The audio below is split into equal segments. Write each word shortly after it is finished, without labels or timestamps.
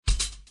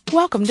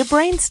Welcome to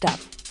Brain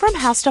Stuff from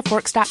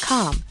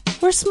HowStuffWorks.com,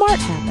 where smart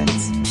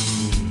happens.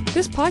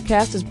 This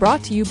podcast is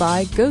brought to you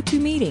by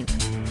GoToMeeting,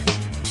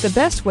 the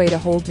best way to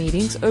hold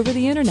meetings over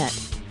the internet.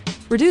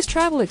 Reduce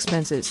travel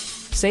expenses,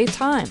 save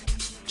time.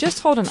 Just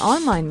hold an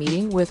online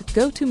meeting with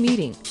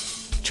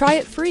GoToMeeting. Try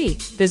it free.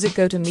 Visit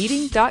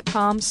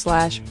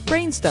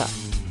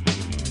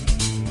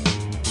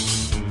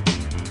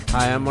gotomeeting.com/brainstuff.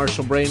 Hi, I'm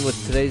Marshall Brain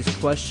with today's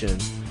question.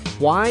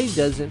 Why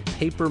doesn't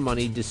paper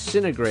money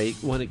disintegrate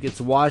when it gets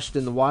washed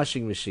in the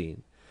washing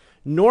machine?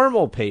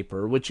 Normal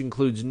paper, which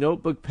includes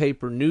notebook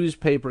paper,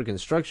 newspaper,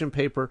 construction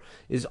paper,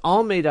 is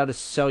all made out of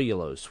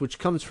cellulose, which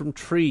comes from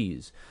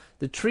trees.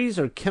 The trees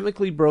are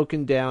chemically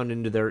broken down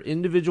into their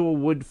individual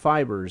wood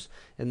fibers,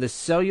 and the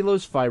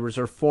cellulose fibers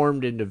are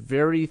formed into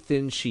very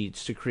thin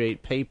sheets to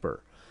create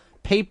paper.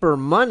 Paper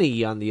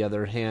money, on the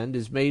other hand,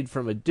 is made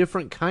from a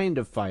different kind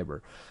of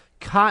fiber,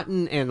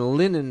 cotton and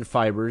linen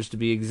fibers to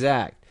be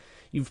exact.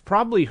 You've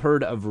probably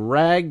heard of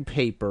rag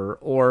paper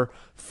or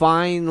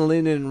fine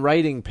linen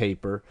writing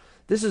paper.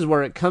 This is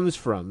where it comes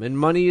from, and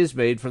money is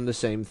made from the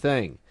same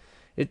thing.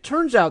 It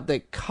turns out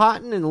that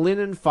cotton and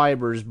linen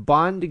fibers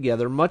bond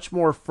together much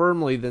more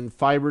firmly than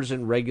fibers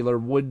in regular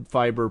wood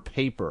fiber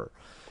paper.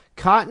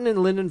 Cotton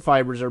and linen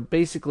fibers are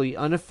basically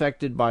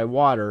unaffected by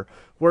water,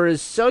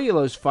 whereas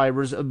cellulose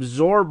fibers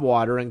absorb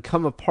water and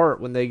come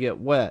apart when they get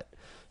wet.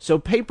 So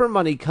paper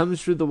money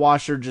comes through the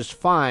washer just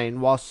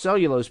fine, while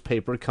cellulose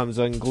paper comes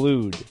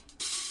unglued.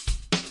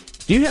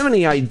 Do you have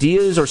any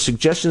ideas or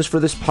suggestions for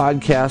this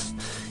podcast?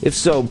 If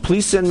so,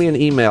 please send me an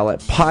email at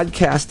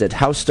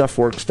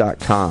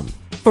podcast@howstuffworks.com.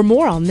 For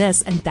more on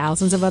this and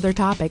thousands of other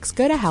topics,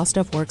 go to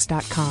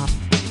HowStuffWorks.com.